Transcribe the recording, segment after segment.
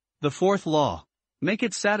The fourth law. Make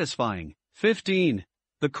it satisfying. 15.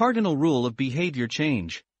 The cardinal rule of behavior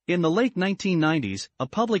change. In the late 1990s, a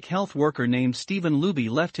public health worker named Stephen Luby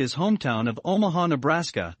left his hometown of Omaha,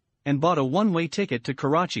 Nebraska, and bought a one-way ticket to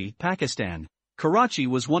Karachi, Pakistan. Karachi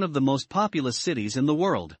was one of the most populous cities in the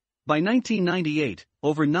world. By 1998,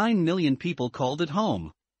 over 9 million people called it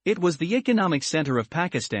home. It was the economic center of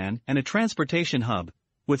Pakistan and a transportation hub,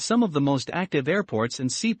 with some of the most active airports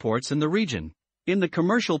and seaports in the region. In the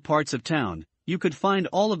commercial parts of town, you could find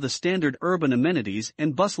all of the standard urban amenities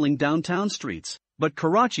and bustling downtown streets. But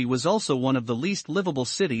Karachi was also one of the least livable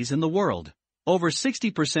cities in the world. Over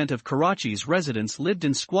 60% of Karachi's residents lived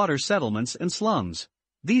in squatter settlements and slums.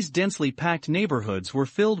 These densely packed neighborhoods were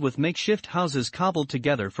filled with makeshift houses cobbled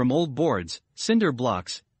together from old boards, cinder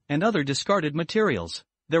blocks, and other discarded materials.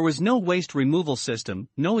 There was no waste removal system,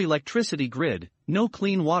 no electricity grid, no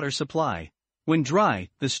clean water supply. When dry,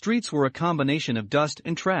 the streets were a combination of dust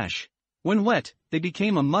and trash. When wet, they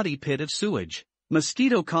became a muddy pit of sewage.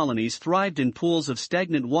 Mosquito colonies thrived in pools of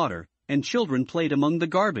stagnant water, and children played among the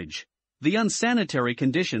garbage. The unsanitary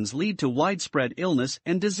conditions lead to widespread illness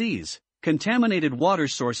and disease. Contaminated water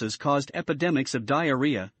sources caused epidemics of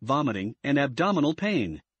diarrhea, vomiting, and abdominal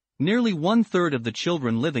pain. Nearly one-third of the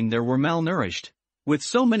children living there were malnourished. With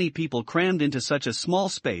so many people crammed into such a small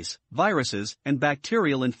space, viruses and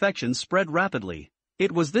bacterial infections spread rapidly.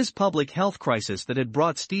 It was this public health crisis that had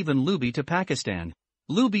brought Stephen Luby to Pakistan.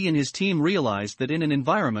 Luby and his team realized that in an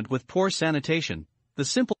environment with poor sanitation, the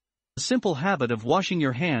simple habit of washing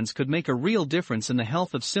your hands could make a real difference in the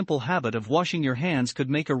health of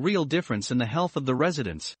the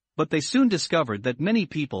residents. But they soon discovered that many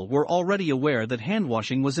people were already aware that hand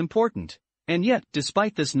washing was important. And yet,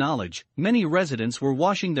 despite this knowledge, many residents were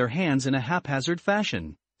washing their hands in a haphazard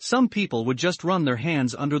fashion. Some people would just run their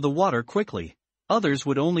hands under the water quickly. Others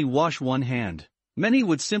would only wash one hand. Many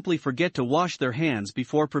would simply forget to wash their hands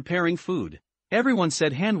before preparing food. Everyone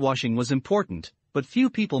said hand washing was important, but few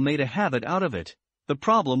people made a habit out of it. The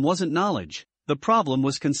problem wasn't knowledge. The problem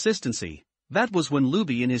was consistency. That was when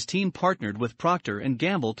Luby and his team partnered with Procter &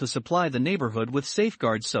 Gamble to supply the neighborhood with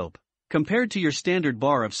Safeguard soap. Compared to your standard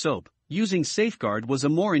bar of soap, using Safeguard was a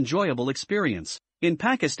more enjoyable experience. In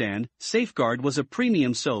Pakistan, Safeguard was a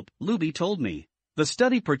premium soap, Luby told me. The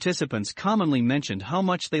study participants commonly mentioned how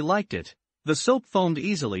much they liked it. The soap foamed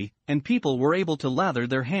easily, and people were able to lather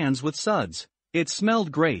their hands with suds. It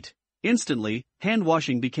smelled great. Instantly, hand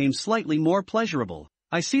washing became slightly more pleasurable.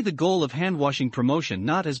 I see the goal of hand washing promotion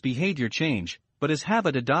not as behavior change, but as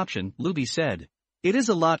habit adoption, Luby said. It is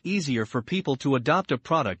a lot easier for people to adopt a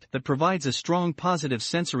product that provides a strong positive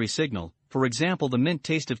sensory signal, for example the mint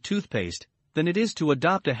taste of toothpaste, than it is to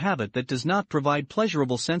adopt a habit that does not provide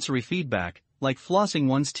pleasurable sensory feedback, like flossing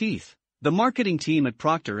one's teeth. The marketing team at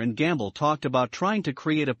Procter & Gamble talked about trying to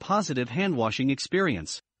create a positive hand-washing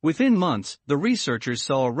experience. Within months, the researchers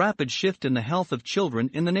saw a rapid shift in the health of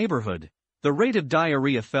children in the neighborhood. The rate of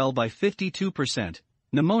diarrhea fell by 52%,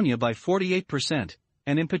 pneumonia by 48%,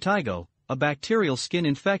 and impetigo, a bacterial skin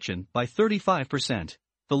infection, by 35%.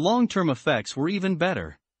 The long-term effects were even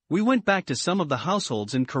better. We went back to some of the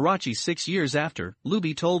households in Karachi 6 years after,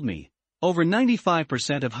 Luby told me. Over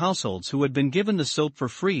 95% of households who had been given the soap for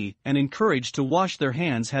free and encouraged to wash their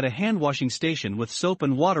hands had a hand-washing station with soap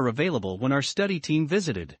and water available when our study team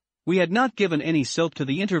visited. We had not given any soap to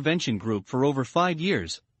the intervention group for over 5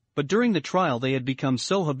 years, but during the trial they had become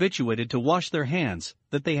so habituated to wash their hands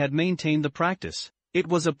that they had maintained the practice. It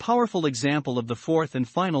was a powerful example of the fourth and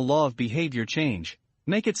final law of behavior change: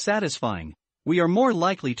 make it satisfying. We are more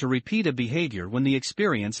likely to repeat a behavior when the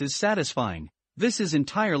experience is satisfying. This is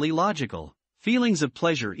entirely logical. Feelings of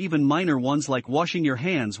pleasure, even minor ones like washing your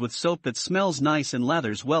hands with soap that smells nice and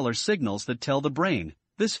lathers well, are signals that tell the brain,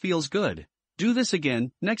 this feels good. Do this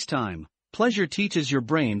again, next time. Pleasure teaches your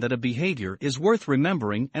brain that a behavior is worth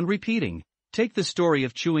remembering and repeating. Take the story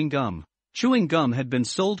of chewing gum. Chewing gum had been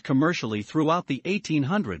sold commercially throughout the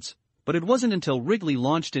 1800s, but it wasn't until Wrigley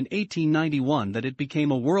launched in 1891 that it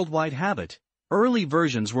became a worldwide habit. Early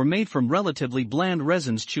versions were made from relatively bland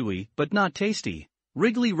resins, chewy but not tasty.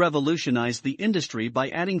 Wrigley revolutionized the industry by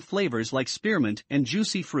adding flavors like spearmint and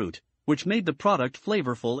juicy fruit, which made the product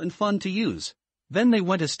flavorful and fun to use. Then they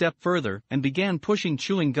went a step further and began pushing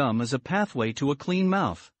chewing gum as a pathway to a clean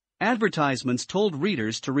mouth. Advertisements told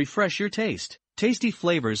readers to refresh your taste. Tasty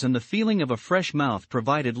flavors and the feeling of a fresh mouth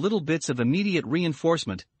provided little bits of immediate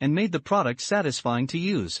reinforcement and made the product satisfying to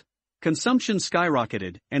use. Consumption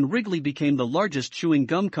skyrocketed, and Wrigley became the largest chewing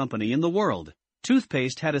gum company in the world.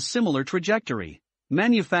 Toothpaste had a similar trajectory.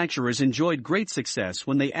 Manufacturers enjoyed great success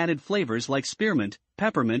when they added flavors like spearmint,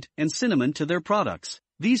 peppermint, and cinnamon to their products.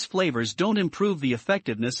 These flavors don't improve the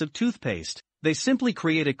effectiveness of toothpaste, they simply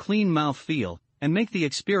create a clean mouth feel and make the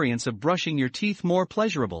experience of brushing your teeth more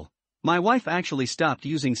pleasurable. My wife actually stopped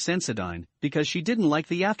using Sensodyne because she didn't like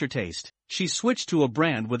the aftertaste. She switched to a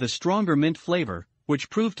brand with a stronger mint flavor,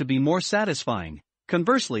 which proved to be more satisfying.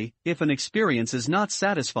 Conversely, if an experience is not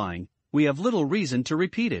satisfying, we have little reason to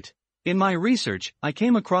repeat it. In my research, I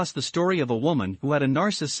came across the story of a woman who had a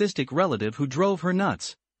narcissistic relative who drove her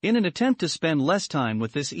nuts. In an attempt to spend less time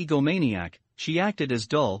with this egomaniac, she acted as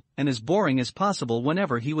dull and as boring as possible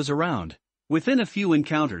whenever he was around. Within a few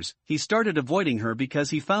encounters, he started avoiding her because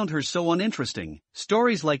he found her so uninteresting.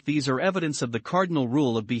 Stories like these are evidence of the cardinal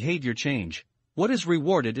rule of behavior change. What is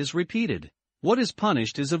rewarded is repeated. What is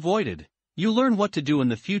punished is avoided. You learn what to do in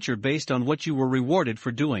the future based on what you were rewarded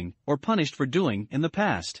for doing or punished for doing in the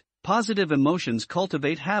past. Positive emotions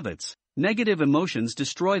cultivate habits. Negative emotions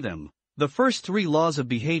destroy them. The first 3 laws of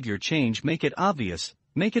behavior change: make it obvious,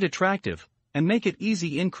 make it attractive, and make it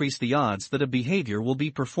easy. Increase the odds that a behavior will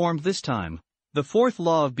be performed this time. The 4th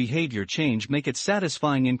law of behavior change: make it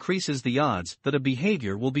satisfying, increases the odds that a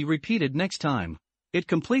behavior will be repeated next time. It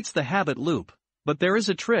completes the habit loop. But there is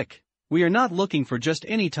a trick. We are not looking for just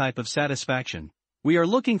any type of satisfaction. We are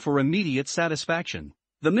looking for immediate satisfaction.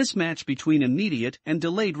 The mismatch between immediate and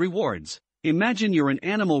delayed rewards. Imagine you're an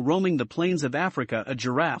animal roaming the plains of Africa, a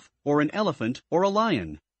giraffe, or an elephant, or a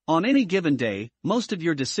lion. On any given day, most of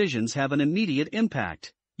your decisions have an immediate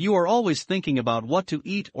impact. You are always thinking about what to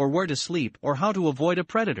eat or where to sleep or how to avoid a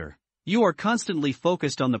predator. You are constantly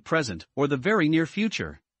focused on the present or the very near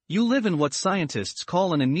future. You live in what scientists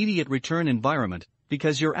call an immediate return environment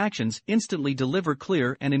because your actions instantly deliver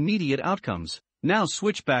clear and immediate outcomes. Now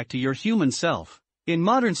switch back to your human self. In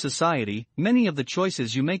modern society, many of the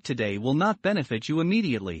choices you make today will not benefit you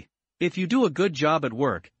immediately. If you do a good job at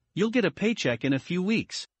work, you'll get a paycheck in a few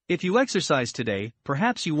weeks. If you exercise today,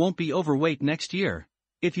 perhaps you won't be overweight next year.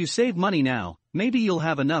 If you save money now, maybe you'll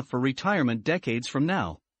have enough for retirement decades from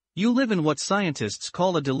now. You live in what scientists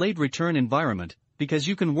call a delayed return environment, because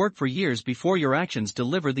you can work for years before your actions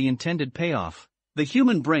deliver the intended payoff. The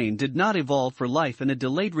human brain did not evolve for life in a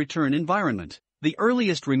delayed return environment. The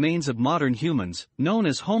earliest remains of modern humans, known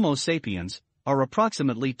as Homo sapiens, are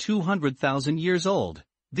approximately 200,000 years old.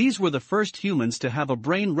 These were the first humans to have a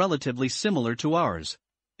brain relatively similar to ours.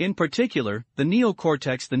 In particular, the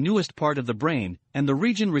neocortex, the newest part of the brain, and the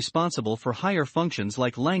region responsible for higher functions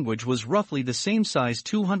like language, was roughly the same size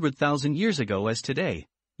 200,000 years ago as today.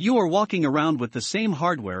 You are walking around with the same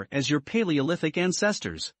hardware as your Paleolithic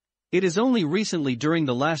ancestors. It is only recently, during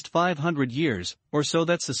the last 500 years or so,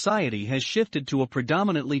 that society has shifted to a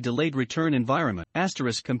predominantly delayed return environment.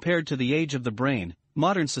 Compared to the age of the brain,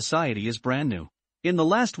 modern society is brand new. In the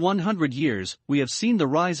last 100 years, we have seen the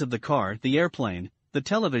rise of the car, the airplane, the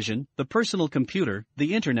television, the personal computer,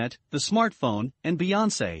 the internet, the smartphone, and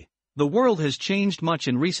Beyoncé. The world has changed much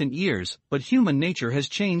in recent years, but human nature has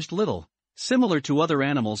changed little. Similar to other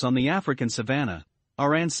animals on the African savanna,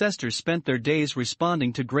 our ancestors spent their days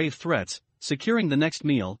responding to grave threats, securing the next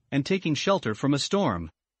meal, and taking shelter from a storm.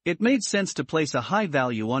 It made sense to place a high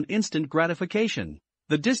value on instant gratification.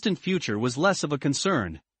 The distant future was less of a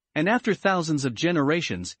concern. And after thousands of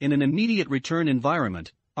generations in an immediate return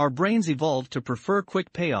environment, our brains evolved to prefer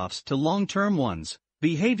quick payoffs to long-term ones.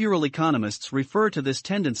 Behavioral economists refer to this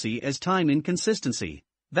tendency as time inconsistency.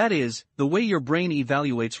 That is, the way your brain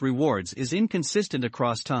evaluates rewards is inconsistent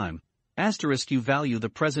across time. You value the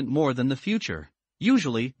present more than the future.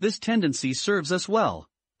 Usually, this tendency serves us well.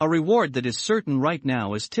 A reward that is certain right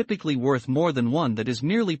now is typically worth more than one that is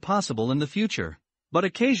merely possible in the future. But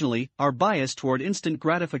occasionally, our bias toward instant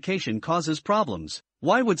gratification causes problems.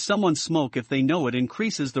 Why would someone smoke if they know it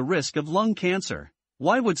increases the risk of lung cancer?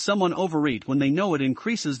 Why would someone overeat when they know it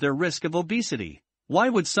increases their risk of obesity? Why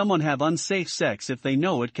would someone have unsafe sex if they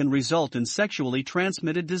know it can result in sexually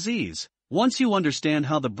transmitted disease? Once you understand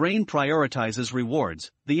how the brain prioritizes rewards,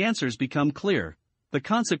 the answers become clear. The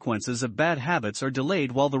consequences of bad habits are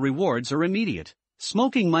delayed while the rewards are immediate.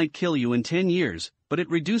 Smoking might kill you in 10 years, but it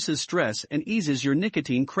reduces stress and eases your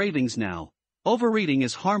nicotine cravings now. Overeating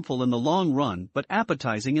is harmful in the long run but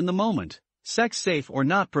appetizing in the moment. Sex, safe or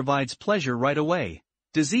not, provides pleasure right away.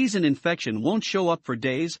 Disease and infection won't show up for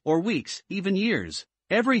days or weeks, even years.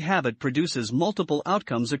 Every habit produces multiple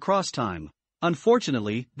outcomes across time.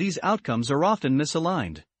 Unfortunately, these outcomes are often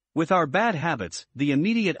misaligned. With our bad habits, the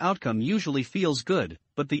immediate outcome usually feels good,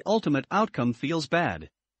 but the ultimate outcome feels bad.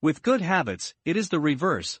 With good habits, it is the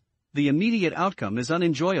reverse. The immediate outcome is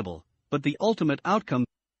unenjoyable, but the ultimate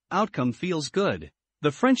outcome feels good.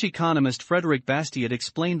 The French economist Frédéric Bastiat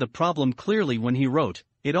explained the problem clearly when he wrote,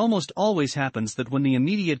 it almost always happens that when the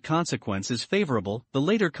immediate consequence is favorable, the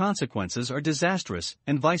later consequences are disastrous,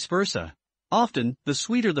 and vice versa. Often, the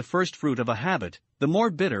sweeter the first fruit of a habit, the more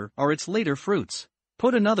bitter are its later fruits.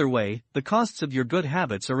 Put another way, the costs of your good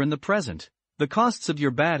habits are in the present. The costs of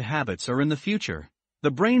your bad habits are in the future.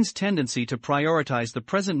 The brain's tendency to prioritize the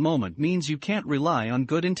present moment means you can't rely on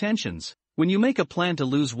good intentions. When you make a plan to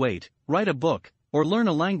lose weight, write a book, or learn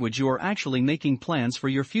a language, you are actually making plans for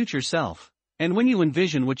your future self. And when you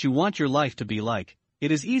envision what you want your life to be like,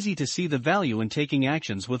 it is easy to see the value in taking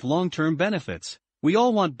actions with long-term benefits. We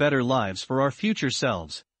all want better lives for our future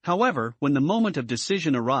selves. However, when the moment of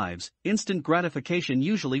decision arrives, instant gratification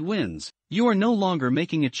usually wins. You are no longer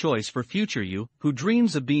making a choice for future you, who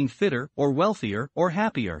dreams of being fitter, or wealthier, or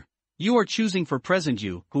happier. You are choosing for present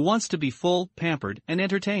you, who wants to be full, pampered, and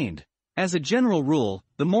entertained. As a general rule,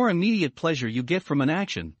 the more immediate pleasure you get from an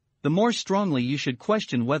action, the more strongly you should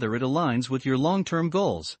question whether it aligns with your long-term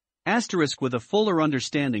goals. With a fuller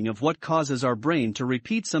understanding of what causes our brain to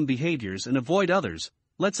repeat some behaviors and avoid others,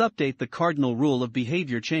 let's update the cardinal rule of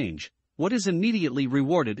behavior change. What is immediately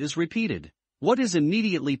rewarded is repeated. What is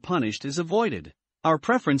immediately punished is avoided. Our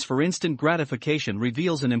preference for instant gratification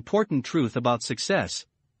reveals an important truth about success.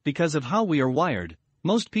 Because of how we are wired,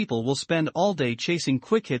 most people will spend all day chasing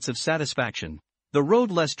quick hits of satisfaction. The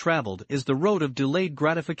road less traveled is the road of delayed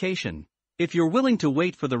gratification. If you're willing to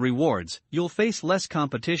wait for the rewards, you'll face less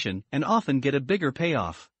competition and often get a bigger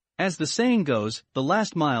payoff. As the saying goes, the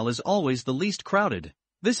last mile is always the least crowded.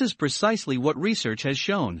 This is precisely what research has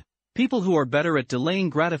shown. People who are better at delaying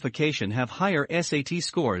gratification have higher SAT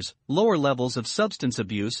scores, lower levels of substance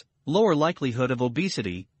abuse, lower likelihood of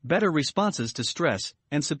obesity, better responses to stress,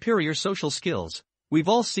 and superior social skills. We've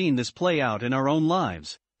all seen this play out in our own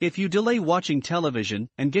lives. If you delay watching television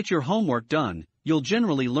and get your homework done, you'll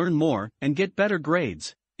generally learn more and get better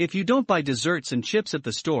grades. If you don't buy desserts and chips at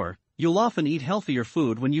the store, you'll often eat healthier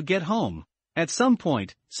food when you get home. At some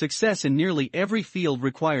point, success in nearly every field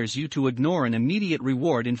requires you to ignore an immediate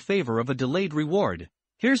reward in favor of a delayed reward.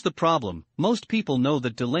 Here's the problem: most people know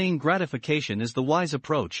that delaying gratification is the wise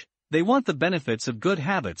approach. They want the benefits of good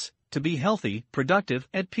habits, to be healthy, productive,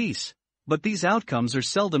 at peace. But these outcomes are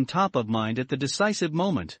seldom top of mind at the decisive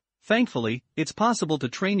moment. Thankfully, it's possible to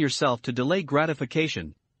train yourself to delay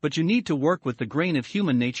gratification, but you need to work with the grain of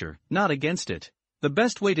human nature, not against it. The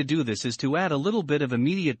best way to do this is to add a little bit of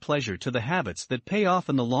immediate pleasure to the habits that pay off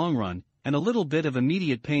in the long run, and a little bit of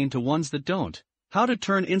immediate pain to ones that don't. How to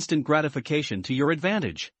turn instant gratification to your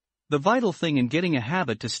advantage. The vital thing in getting a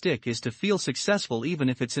habit to stick is to feel successful even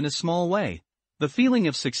if it's in a small way. The feeling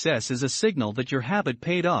of success is a signal that your habit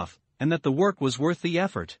paid off, and that the work was worth the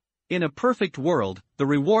effort. In a perfect world, the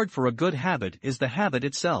reward for a good habit is the habit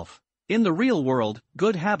itself. In the real world,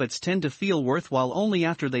 good habits tend to feel worthwhile only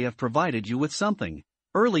after they have provided you with something.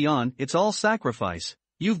 Early on, it's all sacrifice.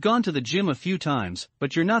 You've gone to the gym a few times,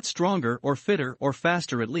 but you're not stronger or fitter or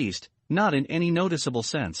faster, at least, not in any noticeable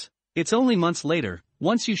sense. It's only months later,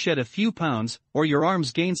 once you shed a few pounds, or your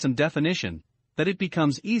arms gain some definition, that it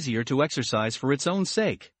becomes easier to exercise for its own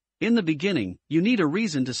sake. In the beginning, you need a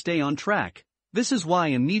reason to stay on track. This is why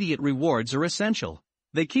immediate rewards are essential.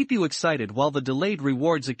 They keep you excited while the delayed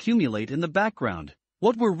rewards accumulate in the background.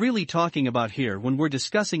 What we're really talking about here when we're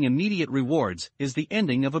discussing immediate rewards is the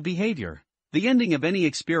ending of a behavior. The ending of any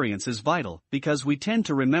experience is vital because we tend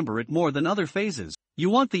to remember it more than other phases. You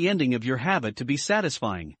want the ending of your habit to be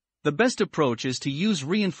satisfying. The best approach is to use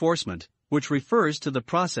reinforcement, which refers to the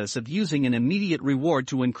process of using an immediate reward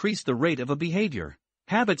to increase the rate of a behavior.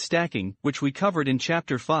 Habit stacking, which we covered in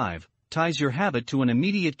Chapter 5, ties your habit to an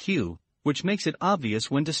immediate cue, which makes it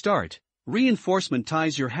obvious when to start. Reinforcement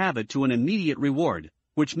ties your habit to an immediate reward,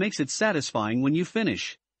 which makes it satisfying when you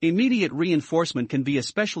finish. Immediate reinforcement can be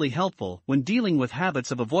especially helpful when dealing with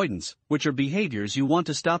habits of avoidance, which are behaviors you want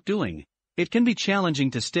to stop doing. It can be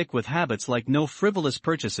challenging to stick with habits like no frivolous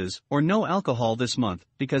purchases or no alcohol this month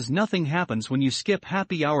because nothing happens when you skip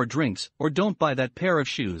happy hour drinks or don't buy that pair of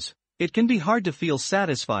shoes. It can be hard to feel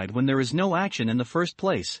satisfied when there is no action in the first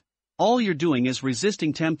place. All you're doing is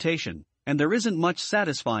resisting temptation, and there isn't much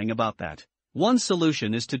satisfying about that. One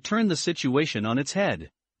solution is to turn the situation on its head.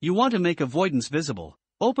 You want to make avoidance visible.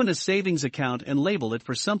 Open a savings account and label it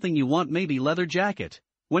for something you want, maybe leather jacket.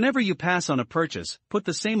 Whenever you pass on a purchase, put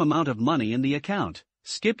the same amount of money in the account.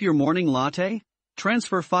 Skip your morning latte?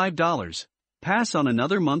 Transfer $5. Pass on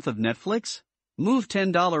another month of Netflix? Move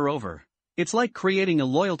 $10 over. It's like creating a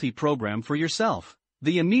loyalty program for yourself.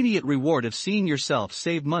 The immediate reward of seeing yourself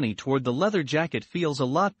save money toward the leather jacket feels a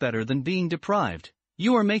lot better than being deprived.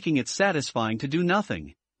 You are making it satisfying to do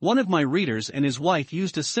nothing. One of my readers and his wife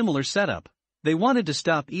used a similar setup. They wanted to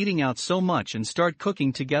stop eating out so much and start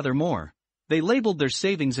cooking together more. They labeled their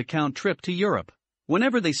savings account trip to Europe.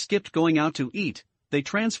 Whenever they skipped going out to eat, they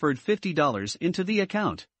transferred $50 into the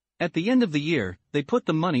account. At the end of the year, they put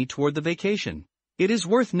the money toward the vacation. It is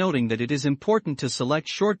worth noting that it is important to select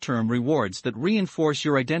short-term rewards that reinforce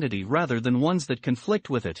your identity rather than ones that conflict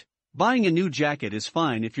with it. Buying a new jacket is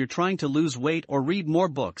fine if you're trying to lose weight or read more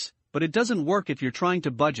books, but it doesn't work if you're trying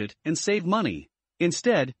to budget and save money.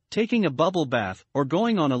 Instead, taking a bubble bath or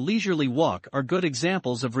going on a leisurely walk are good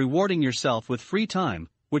examples of rewarding yourself with free time,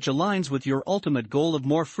 which aligns with your ultimate goal of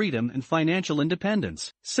more freedom and financial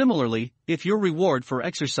independence. Similarly, if your reward for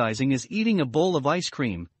exercising is eating a bowl of ice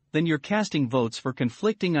cream, then you're casting votes for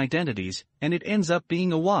conflicting identities, and it ends up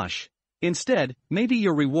being a wash. Instead, maybe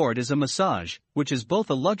your reward is a massage, which is both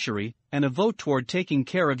a luxury and a vote toward taking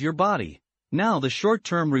care of your body. Now the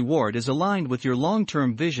short-term reward is aligned with your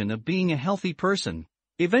long-term vision of being a healthy person.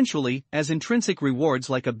 Eventually, as intrinsic rewards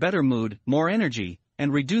like a better mood, more energy,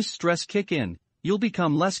 and reduced stress kick in, you'll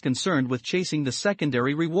become less concerned with chasing the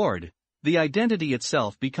secondary reward. The identity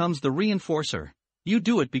itself becomes the reinforcer. You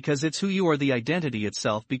do it because it's who you are. The identity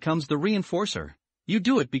itself becomes the reinforcer. You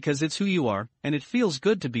do it because it's who you are, and it feels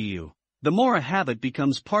good to be you. The more a habit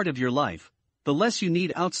becomes part of your life, the less you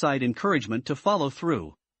need outside encouragement to follow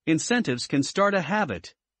through. Incentives can start a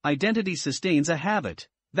habit. Identity sustains a habit.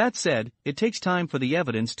 That said, it takes time for the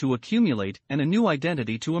evidence to accumulate and a new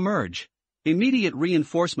identity to emerge. Immediate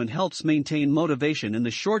reinforcement helps maintain motivation in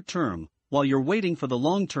the short term, while you're waiting for the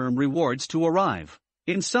long-term rewards to arrive.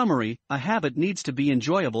 In summary, a habit needs to be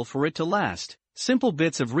enjoyable for it to last. Simple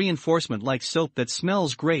bits of reinforcement like soap that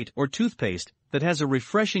smells great or toothpaste that has a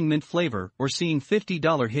refreshing mint flavor or seeing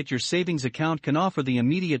 $50 hit your savings account can offer the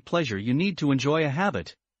immediate pleasure you need to enjoy a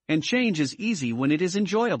habit. And change is easy when it is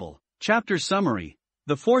enjoyable. Chapter Summary.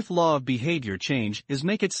 The fourth law of behavior change is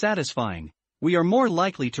make it satisfying. We are more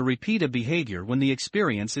likely to repeat a behavior when the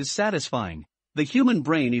experience is satisfying. The human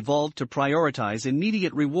brain evolved to prioritize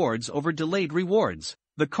immediate rewards over delayed rewards.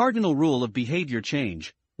 The cardinal rule of behavior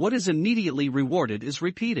change: what is immediately rewarded is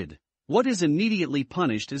repeated. What is immediately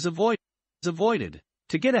punished is avoided.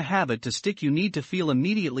 To get a habit to stick, you need to feel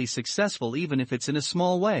immediately successful even if it's in a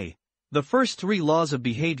small way. The first three laws of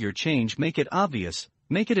behavior change: make it obvious,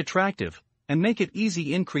 make it attractive, and make it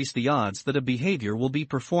easy increase the odds that a behavior will be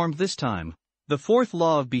performed this time. The fourth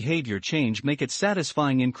law of behavior change: make it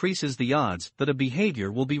satisfying increases the odds that a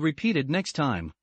behavior will be repeated next time.